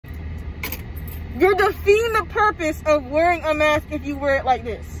You're defeating the purpose of wearing a mask if you wear it like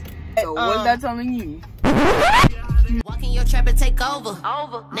this. So what's that telling you? Walk in your trap and take over.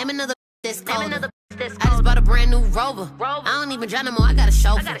 Name another that's colder. I just bought a brand new Rover. I don't even drive no more, I got a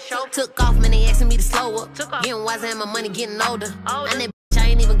chauffeur. Took off, man, they asking me to slow up. Getting wiser and my money getting older. And that bitch, I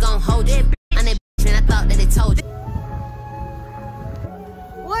ain't even gonna hold you. And that bitch, man, I thought that they told you.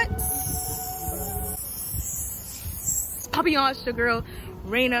 What? Popping on, it's your girl,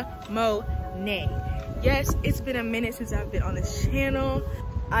 Raina Monet. Yes, it's been a minute since I've been on this channel.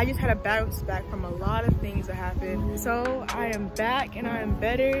 I just had to bounce back from a lot of things that happened. So I am back and I am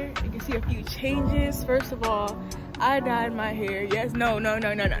better. You can see a few changes. First of all, I dyed my hair. Yes, no.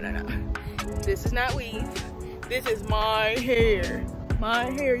 This is not weave. This is my hair.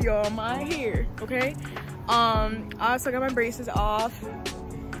 My hair, y'all, my hair, okay? I also got my braces off.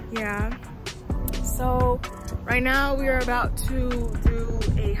 Yeah. So right now we are about to do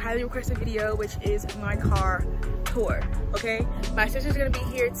a highly requested video, which is my car tour. Okay, my sister's gonna be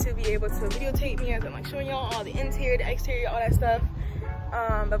here to be able to videotape me as I'm like showing y'all all the interior, the exterior, all that stuff.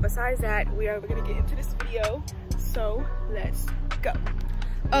 But besides that, we're gonna get into this video, so let's go.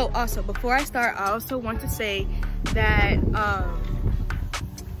 Oh, also before I start, I also want to say that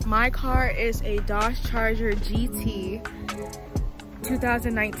my car is a Dodge Charger GT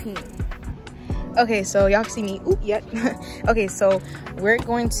 2019. Okay, so y'all can see me. Ooh, yep. Okay, so we're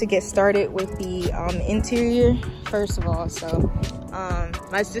going to get started with the interior first of all. So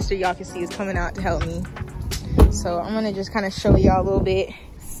my sister, y'all can see, is coming out to help me. So I'm gonna just kind of show y'all a little bit.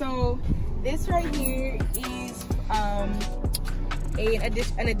 So this right here is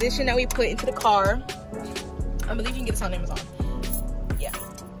an addition that we put into the car. I believe you can get this on Amazon. Yeah.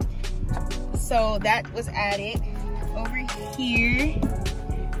 So that was added. Over here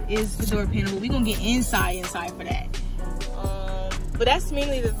is the door panel, but we're gonna get inside for that. But that's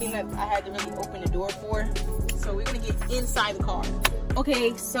mainly the thing that I had to really open the door for. So we're gonna get inside the car.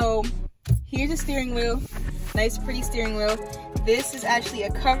 Okay, so here's the steering wheel. Nice, pretty steering wheel. This is actually a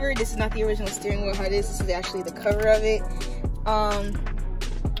cover. This is not the original steering wheel. How it is, this is actually the cover of it.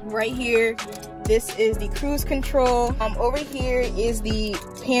 Right here, this is the cruise control. Over here is the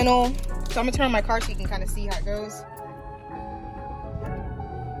panel. So I'm gonna turn on my car so you can kind of see how it goes.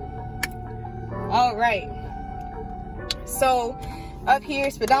 All right, so up here,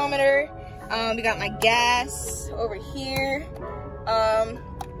 speedometer. We got my gas over here.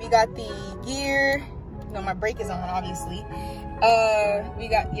 We got the gear. No, my brake is on, obviously. We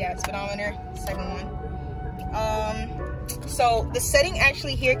got, yeah, speedometer, second one. So the setting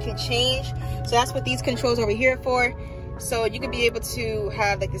actually here can change. So that's what these controls over here are for. So you could be able to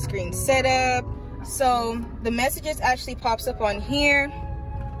have like the screen set up. So the messages actually pops up on here,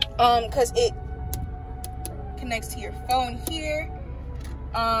 because it connects to your phone here.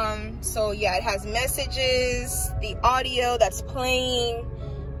 So yeah, it has messages, the audio that's playing,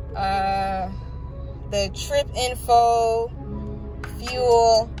 the trip info,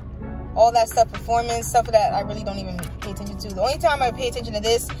 fuel, all that stuff, performance, stuff that I really don't even pay attention to. The only time I pay attention to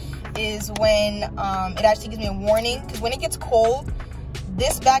this is when it actually gives me a warning, because when it gets cold,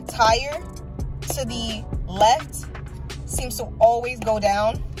 this back tire to the left seems to always go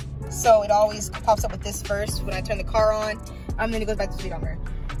down. So it always pops up with this first when I turn the car on, and then it goes back to speedometer.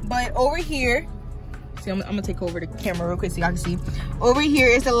 But over here, see, I'm gonna take over the camera real quick so y'all can see. Over here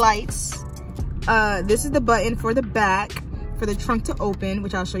is the lights. This is the button for the back, for the trunk to open,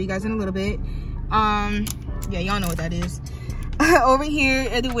 which I'll show you guys in a little bit. Yeah, y'all know what that is. Over here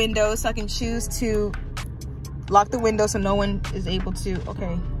are the windows, so I can choose to lock the window so no one is able to,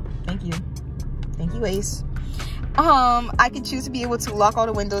 okay, thank you, Ace. I can choose to be able to lock all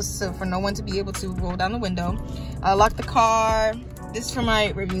the windows so for no one to be able to roll down the window. Lock the car. This is for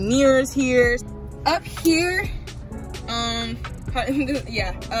my rearview mirrors here. Up here,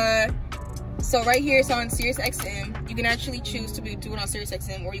 yeah, so right here it's on Sirius XM. You can actually choose to do it on Sirius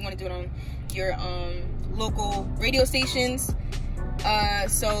XM, or you want to do it on your local radio stations.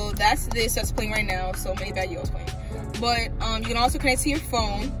 So that's playing right now. So many bad yellows playing. But you can also connect to your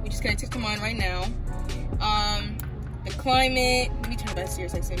phone, which is connected to mine right now. The climate, let me turn it back to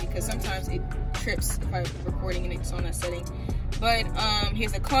Sirius XM because sometimes it trips if I'm recording and it's on that setting. But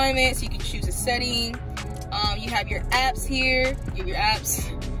here's the climate, so you can choose a setting. You have your apps here, you have your apps.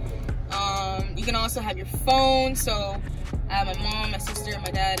 You can also have your phone, so I have my mom, my sister,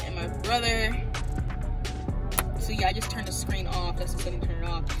 my dad, and my brother. So yeah, I just turned the screen off, that's the setting, turn it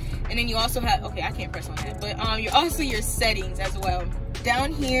off. And then you also have, okay, I can't press on that, but you're also your settings as well.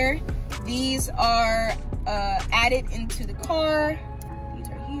 Down here, these are added into the car. These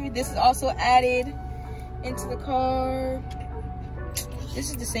are here. This is also added into the car. This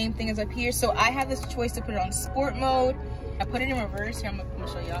is the same thing as up here. So I have this choice to put it on sport mode. I put it in reverse. Here, I'm gonna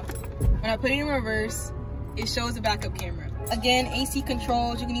show y'all. When I put it in reverse, it shows the backup camera. Again, AC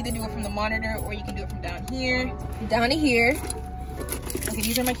controls. You can either do it from the monitor or you can do it from down here. Down to here. Okay,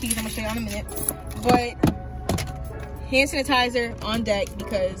 these are my keys. I'm gonna show you in a minute. But hand sanitizer on deck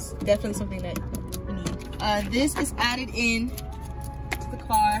because definitely something that you need. This is added in to the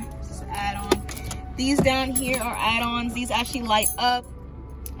car. This is an add-on. These down here are add-ons. These actually light up.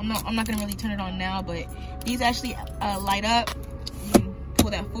 I'm not gonna really turn it on now, but these actually light up. You can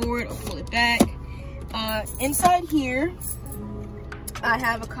pull that forward or pull it back. Inside here, I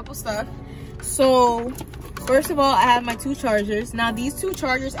have a couple stuff. So first of all, I have my 2 chargers. Now these 2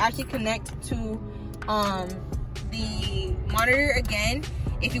 chargers actually connect to the monitor again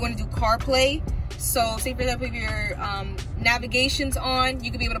if you want to do CarPlay. So say for example, if your navigation's on,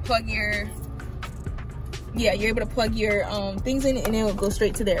 you could be able to plug your you're able to plug your things in and it will go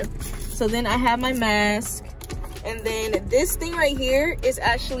straight to there. So then I have my mask, and then this thing right here is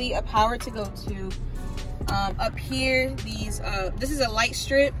actually a power to go to up here. These this is a light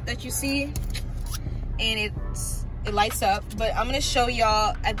strip that you see, and it lights up, but I'm gonna show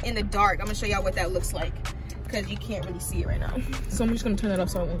y'all in the dark. I'm gonna show y'all what that looks like because you can't really see it right now. So I'm just gonna turn it off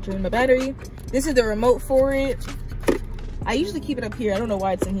so I won't drain my battery. This is the remote for it. I usually keep it up here. I don't know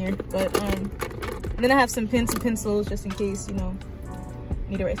why it's in here, but then I have some pens and pencils just in case, you know,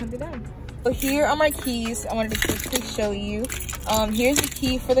 need to write something down. So here are my keys. I wanted to quickly show you. Here's the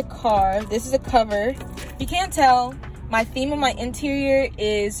key for the car. This is a cover. You can't tell, my theme of my interior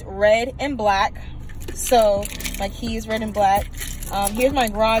is red and black. So my key is red and black. Here's my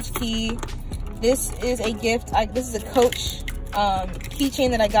garage key. This is a gift. This is a Coach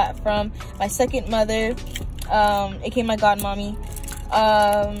keychain that I got from my second mother, aka my godmommy.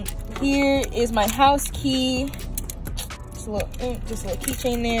 Here is my house key. Just a little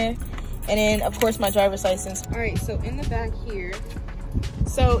keychain there. And then of course my driver's license. All right, so in the back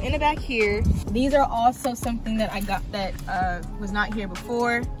here, these are also something that I got that was not here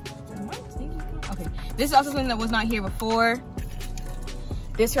before. Okay, this is also something that was not here before.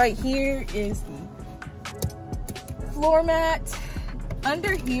 This right here is the floor mat.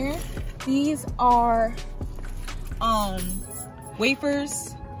 Under here, these are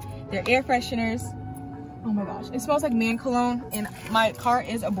wafers. They're air fresheners. Oh my gosh, it smells like man cologne, and my car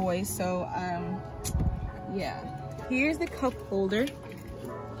is a boy, so yeah. Here's the cup holder.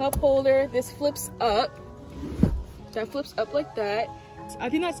 This flips up. That flips up like that. So I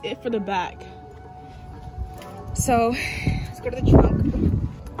think that's it for the back. So let's go to the trunk.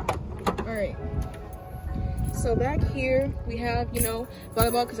 All right. So back here we have, you know,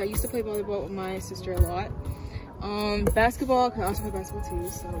 volleyball, because I used to play volleyball with my sister a lot. Basketball, because I also play basketball too.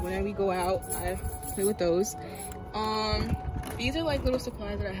 So whenever we go out, I play with those. These are like little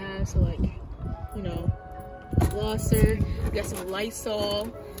supplies that I have. So like, you know, flosser. We got some Lysol.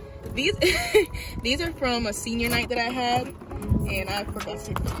 These these are from a senior night that I had, and I forgot to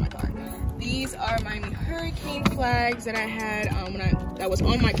take them out of my car. These are Miami hurricane flags that I had that was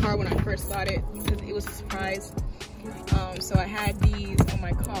on my car when I first got it because it was a surprise. So I had these on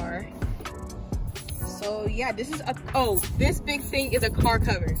my car. So yeah, this is this big thing is a car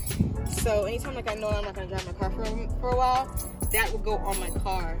cover. So anytime like I know I'm not gonna drive my car for a while, that will go on my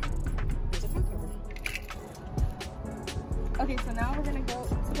car. There's a car cover. Okay, so now we're gonna go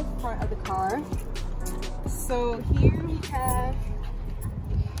to the front of the car. So here we have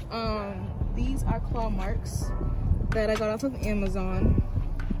these are claw marks that I got off of Amazon.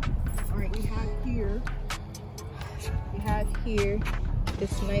 All right, we have here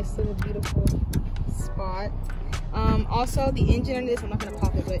this nice little beautiful spot. Also the engine on this, I'm not gonna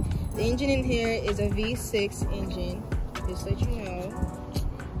pop it, but the engine in here is a V6 engine, just so you know.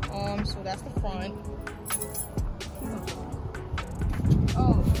 So that's the front.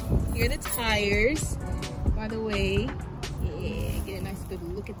 Oh, here are the tires, by the way. Yeah, get a nice good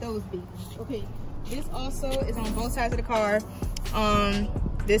look at those babies. Okay, this also is on both sides of the car.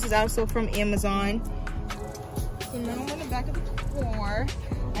 This is also from Amazon. So now I'm on the back of the car.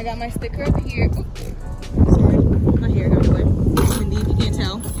 I got my sticker up here. Oh, sorry, my hair got wet. Indeed, you can't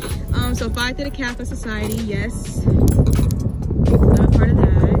tell. So 5 to the Catholic Society, yes. Not part of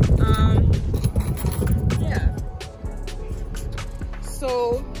that. Yeah.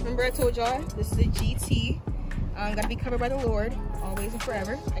 So remember I told y'all this is a GT. Gotta be covered by the Lord, always and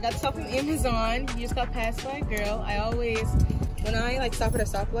forever. I got this off from Amazon. You just got passed by a girl. I always, when I like stop at a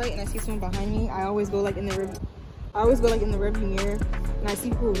stoplight and I see someone behind me, I always go like in the rearview mirror, and I see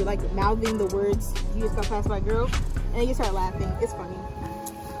people like mouthing the words, "You just got passed by a girl," and you start laughing. It's funny.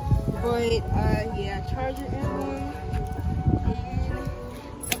 But yeah, charger in.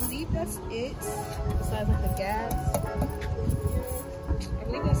 that's it. Besides like the gas, I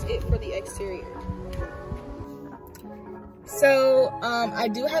believe that's it for the exterior. So I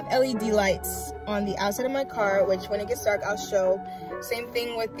do have LED lights on the outside of my car, which when it gets dark I'll show. Same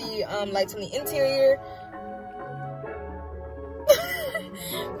thing with the lights on the interior.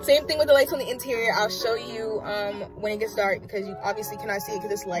 Same thing with the lights on the interior. I'll show you when it gets dark, because you obviously cannot see it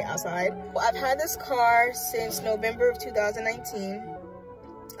because it's light outside. Well, I've had this car since November of 2019.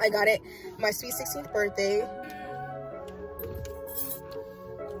 I got it my sweet 16th birthday.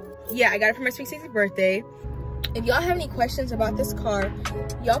 Yeah, I got it for my sweet 16th birthday. If y'all have any questions about this car,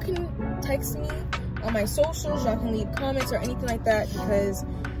 y'all can text me on my socials. Y'all can leave comments or anything like that, because,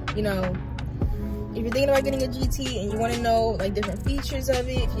 you know, if you're thinking about getting a GT and you want to know like different features of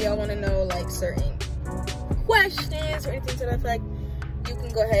it, if y'all want to know like certain questions or anything to that effect, you can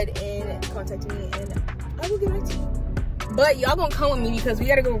go ahead and contact me and I will get back to you. But y'all gonna come with me because we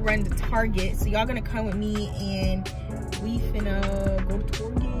gotta go run to Target. So y'all gonna come with me and we finna go to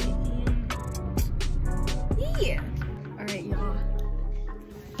Target and yeah. All right, y'all.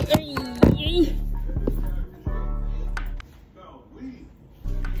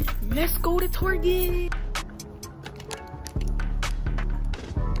 Let's go to Target.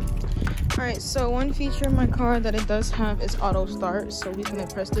 All right, so one feature in my car that it does have is auto start. So we're gonna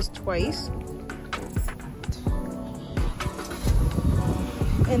press this twice.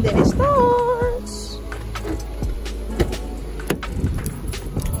 And then it starts.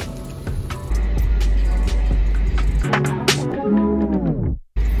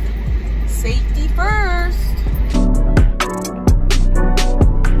 Safety first.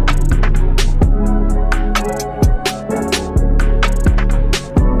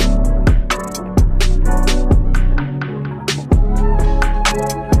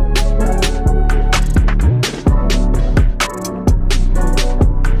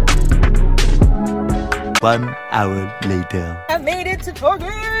 One hour later. I made it to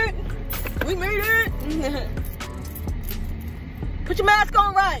Target. We made it. Put your mask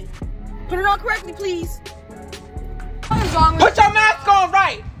on right. Put it on correctly, please. What is wrong with Put your mask on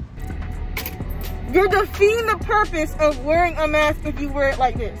right. You're defeating the purpose of wearing a mask if you wear it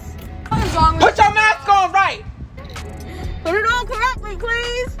like this. What is wrong with Put your mask on right. Put it on correctly,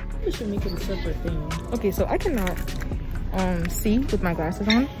 please. You should make it a separate thing. Okay, so I cannot see with my glasses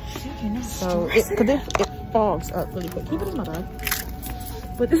on. So it fogs up really quick. Keep it in my bag.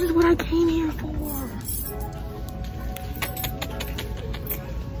 But this is what I came here for.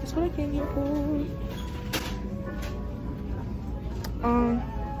 That's what I came here for.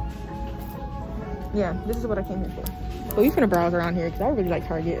 Yeah, this is what I came here for. But we finna browse around here because I really like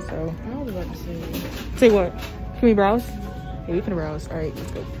Target, so. I was about to Say what? Can we browse? Yeah, we finna browse. All right,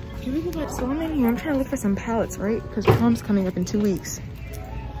 let's go. Can we go back? So I'm in here. I'm trying to look for some palettes, right? Because prom's coming up in 2 weeks.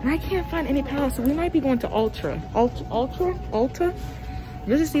 And I can't find any palettes, so we might be going to Ulta.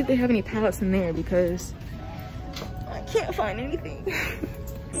 Just to see if they have any palettes in there, because I can't find anything.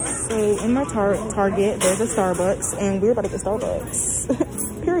 So in my Target, there's a Starbucks, and we're about to get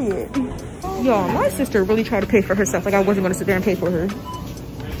Starbucks. Period. Y'all, my sister really tried to pay for herself. Like I wasn't gonna sit there and pay for her.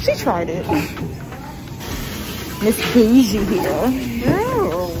 She tried it. Miss Bougie here.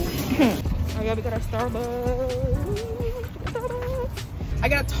 Oh, yeah, we got our Starbucks. I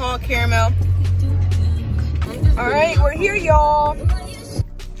got a tall caramel. All right, we're here, y'all.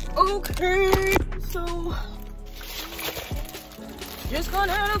 Okay, so just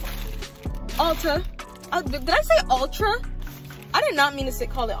gonna have Ulta. Did I say Ultra? I did not mean to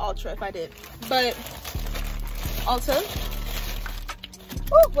call it Ultra if I did, but Ulta.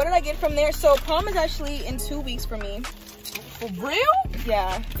 Ooh, what did I get from there? So prom is actually in 2 weeks for me. For real?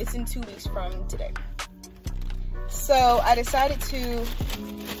 Yeah, it's in 2 weeks from today. So I decided to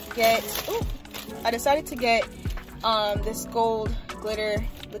get, this gold glitter,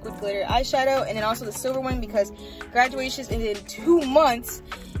 liquid glitter eyeshadow, and then also the silver one because graduation is in 2 months,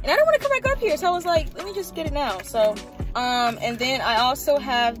 and I don't want to come back up here. So I was like, let me just get it now. So, and then I also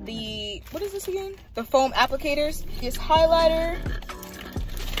have the, what is this again? The foam applicators, this highlighter,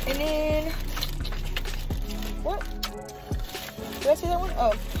 and then, what? Did I say that one?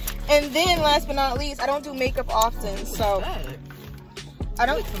 Oh. And then last but not least, I don't do makeup often, so I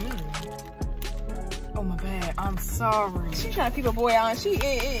don't. Oh my bad, I'm sorry. She's trying to keep a boy on.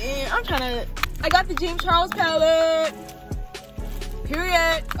 I'm trying to. I got the James Charles palette.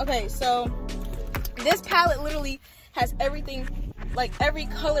 Period. Okay, so this palette literally has everything, like every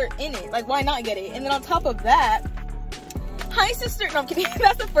color in it. Like, why not get it? And then on top of that, hi sister. No, I'm kidding.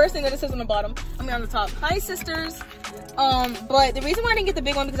 That's the first thing that it says on the bottom. I mean on the top. Hi sisters. But the reason why I didn't get the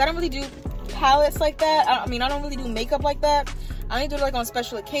big one because I don't really do palettes like that. I mean, I don't really do makeup like that. I only do it like on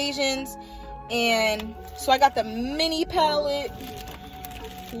special occasions. And so I got the mini palette.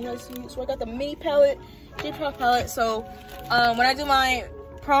 Can you guys see? So I got the mini palette, J-Pop palette. So when I do my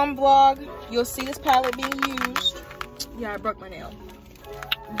prom vlog, you'll see this palette being used. Yeah, I broke my nail.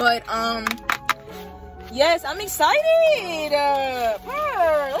 But yes, I'm excited.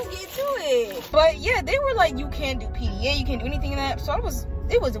 Let's get into it. But yeah, they were like, you can't do PDA, you can't do anything in that. So it was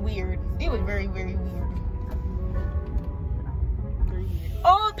weird. It was very, very weird. Very weird.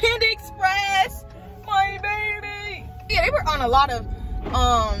 Oh, Panda Express, my baby. Yeah, they were on a lot of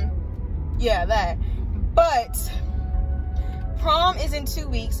yeah, that. But prom is in 2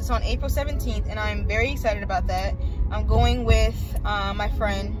 weeks. It's on April 17th, and I'm very excited about that. I'm going with my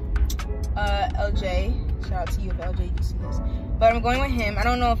friend LJ. Shout out to you if LJ you see this. But I'm going with him. I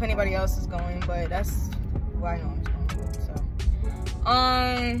don't know if anybody else is going, but that's who I know I'm going with. So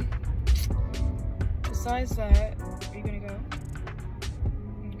besides that, are you gonna go?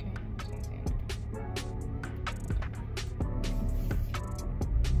 Okay.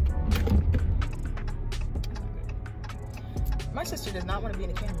 My sister does not want to be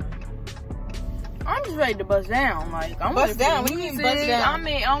in the camera. I'm just ready to bust down. Like, I'm bust down. What do you mean bust down? I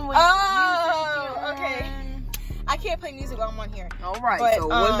mean, I'm with oh, okay. I can't play music while I'm on here. All right. But, so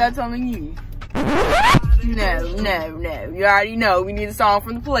what's that telling you? No. You already know we need a song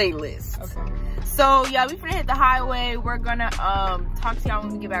from the playlist. Okay. So yeah, we finna hit the highway. We're gonna talk to y'all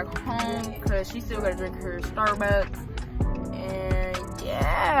when we get back home because she's still gotta drink her Starbucks. And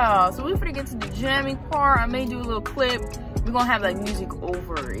yeah, so we finna get to the jamming part. I may do a little clip. We're gonna have like music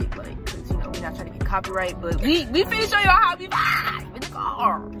over it, like, cause you know we're not trying to get copyright, but we finna show y'all how we vibe in the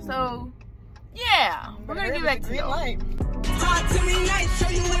car. So yeah, we're gonna get back to y'all. Talk to me nice, show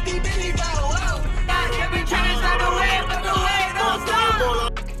you what we believe about. Every time it's not the way, but the way don't stop.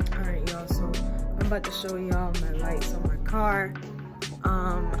 Alright y'all, so I'm about to show y'all my lights on my car.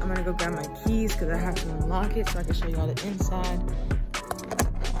 I'm gonna go grab my keys because I have to unlock it so I can show y'all the inside.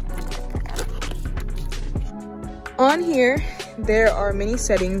 On here, there are many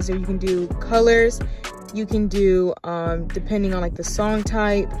settings. You can do colors, you can do depending on like the song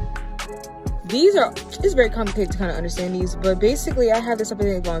type. It's very complicated to kind of understand these, but basically I have this up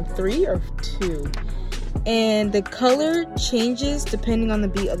on 3 or 2. And the color changes depending on the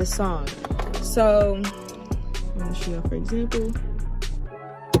beat of the song. So, let me show you for example.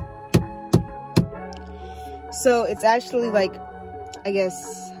 So it's actually like, I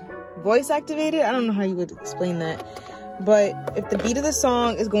guess, voice activated. I don't know how you would explain that. But if the beat of the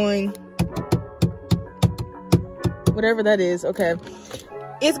song is going, whatever that is, okay,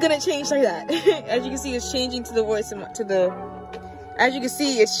 it's gonna change like that. As you can see, it's changing to the voice, as you can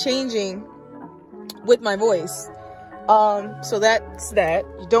see, it's changing with my voice. So that's that.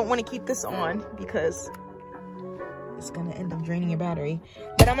 You don't want to keep this on because it's gonna end up draining your battery.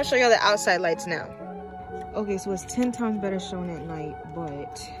 But I'm gonna show y'all the outside lights now. Okay, so it's 10 times better shown at night,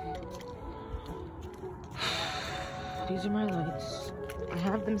 but these are my lights. I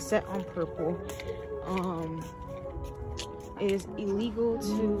have them set on purple. It is illegal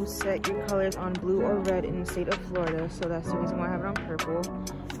to set your colors on blue or red in the state of Florida, so that's the reason why I have it on purple.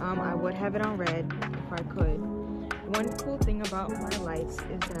 I would have it on red if I could. One cool thing about my lights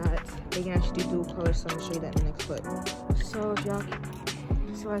is that they can actually do dual colors, so I'm gonna show you that in the next clip.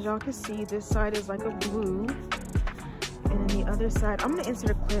 So as y'all can see, this side is like a blue, and then the other side, I'm gonna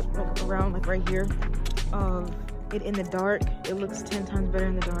insert a clip like around like right here of it in the dark. It looks 10 times better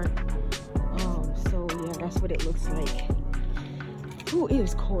in the dark. So yeah, that's what it looks like. Ooh, it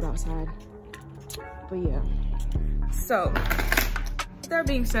is cold outside. But yeah. So, with that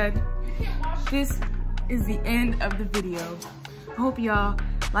being said, this is the end of the video. I hope y'all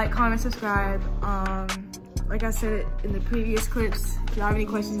like, comment, subscribe. Like I said in the previous clips, if y'all have any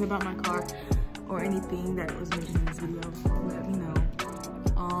questions about my car or anything that was mentioned in this video, let me know.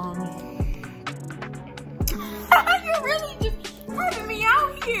 You're really just having me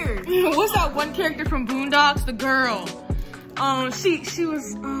out here. What's that one character from Boondocks? The girl. She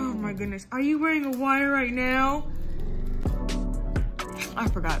was, oh my goodness. Are you wearing a wire right now? I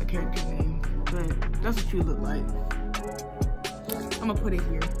forgot the character's name, but that's what you look like. I'm gonna put it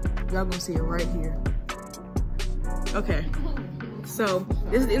here. Y'all gonna see it right here. Okay. So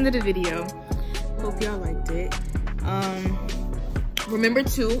this is the end of the video. Hope y'all liked it. Remember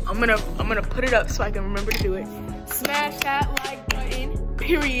to, I'm gonna put it up so I can remember to do it. Smash that like button,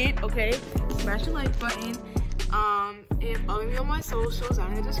 period, okay? Smash the like button. And follow me on my socials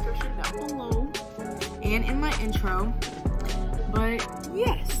down in the description down below and in my intro. But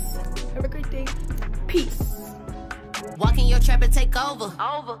yes, have a great day. Peace. Walk in your trap and take over.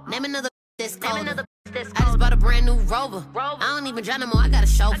 Name another that's colder. I just bought a brand new Rover. I don't even drive no more, I got a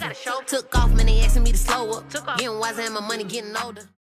chauffeur. Took off, man, they asking me to slow up. Getting wiser and my money getting older.